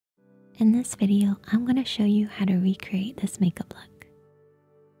In this video, I'm going to show you how to recreate this makeup look.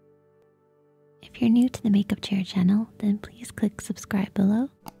 If you're new to the Makeup Chair channel, then please click subscribe below.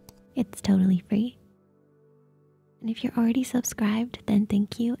 It's totally free. And if you're already subscribed, then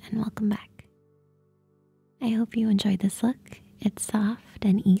thank you and welcome back. I hope you enjoyed this look. It's soft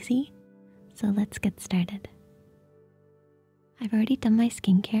and easy, so let's get started. I've already done my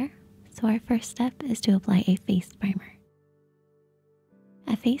skincare, so our first step is to apply a face primer.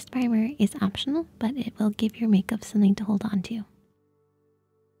 A face primer is optional, but it will give your makeup something to hold on to,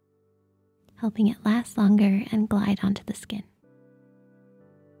 helping it last longer and glide onto the skin.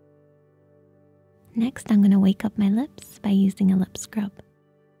 Next, I'm going to wake up my lips by using a lip scrub.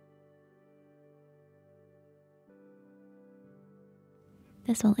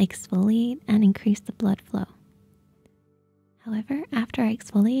 This will exfoliate and increase the blood flow. However, after I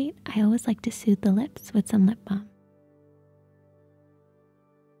exfoliate, I always like to soothe the lips with some lip balm.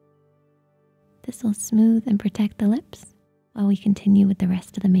 This will smooth and protect the lips while we continue with the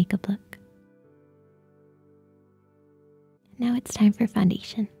rest of the makeup look. Now it's time for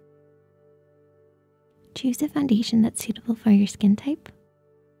foundation. Choose a foundation that's suitable for your skin type.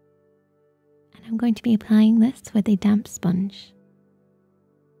 And I'm going to be applying this with a damp sponge.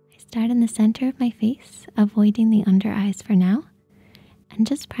 I start in the center of my face, avoiding the under eyes for now, and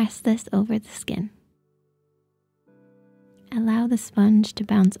just press this over the skin. Allow the sponge to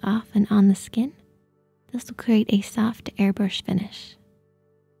bounce off and on the skin. This will create a soft airbrush finish.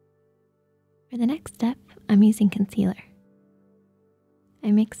 For the next step, I'm using concealer.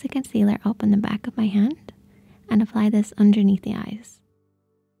 I mix the concealer up in the back of my hand and apply this underneath the eyes.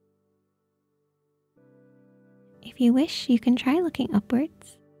 If you wish, you can try looking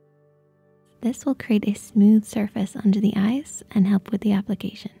upwards. This will create a smooth surface under the eyes and help with the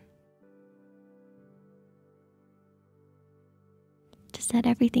application. To set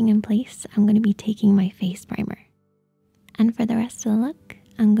everything in place, I'm going to be taking my face primer. And for the rest of the look,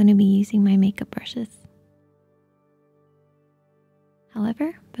 I'm going to be using my makeup brushes.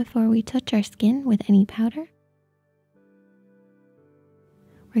 However, before we touch our skin with any powder,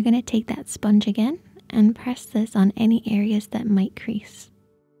 we're going to take that sponge again and press this on any areas that might crease.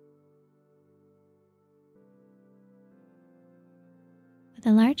 With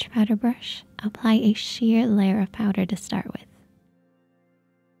a large powder brush, apply a sheer layer of powder to start with.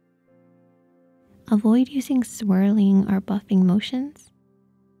 Avoid using swirling or buffing motions.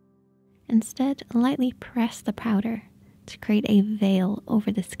 Instead, lightly press the powder to create a veil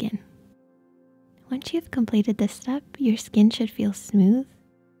over the skin. Once you've completed this step, your skin should feel smooth.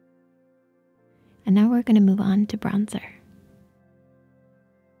 And now we're going to move on to bronzer.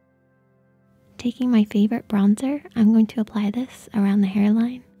 Taking my favorite bronzer, I'm going to apply this around the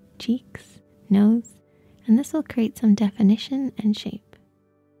hairline, cheeks, nose, and this will create some definition and shape.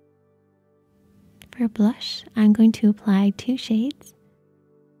 For blush, I'm going to apply 2 shades.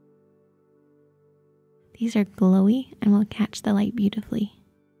 These are glowy and will catch the light beautifully.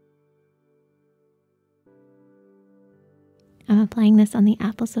 I'm applying this on the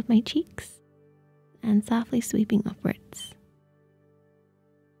apples of my cheeks and softly sweeping upwards.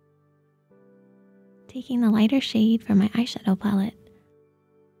 Taking the lighter shade from my eyeshadow palette,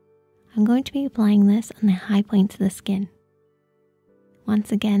 I'm going to be applying this on the high points of the skin.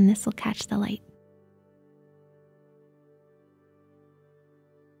 Once again, this will catch the light.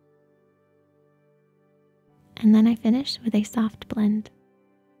 And then I finish with a soft blend.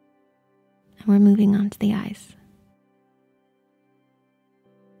 And we're moving on to the eyes.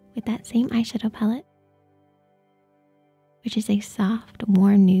 With that same eyeshadow palette, which is a soft,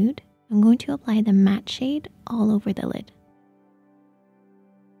 warm nude, I'm going to apply the matte shade all over the lid.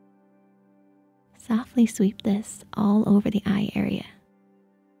 Softly sweep this all over the eye area.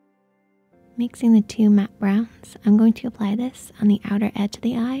 Mixing the 2 matte browns, I'm going to apply this on the outer edge of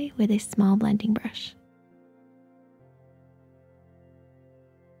the eye with a small blending brush.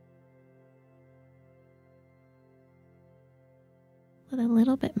 With a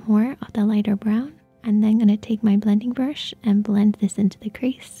little bit more of the lighter brown, I'm then going to take my blending brush and blend this into the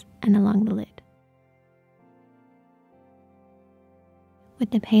crease and along the lid.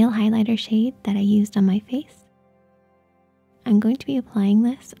 With the pale highlighter shade that I used on my face, I'm going to be applying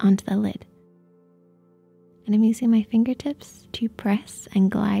this onto the lid. And I'm using my fingertips to press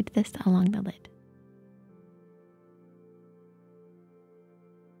and glide this along the lid.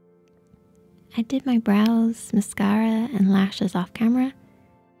 I did my brows, mascara, and lashes off camera.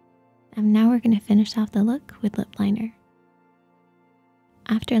 And now we're going to finish off the look with lip liner.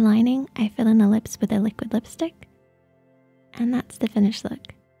 After lining, I fill in the lips with a liquid lipstick. And that's the finished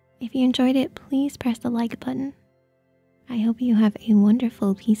look. If you enjoyed it, please press the like button. I hope you have a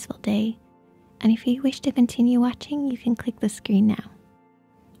wonderful, peaceful day. And if you wish to continue watching, you can click the screen now.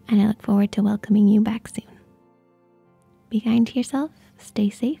 And I look forward to welcoming you back soon. Be kind to yourself, stay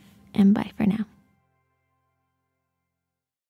safe, and bye for now.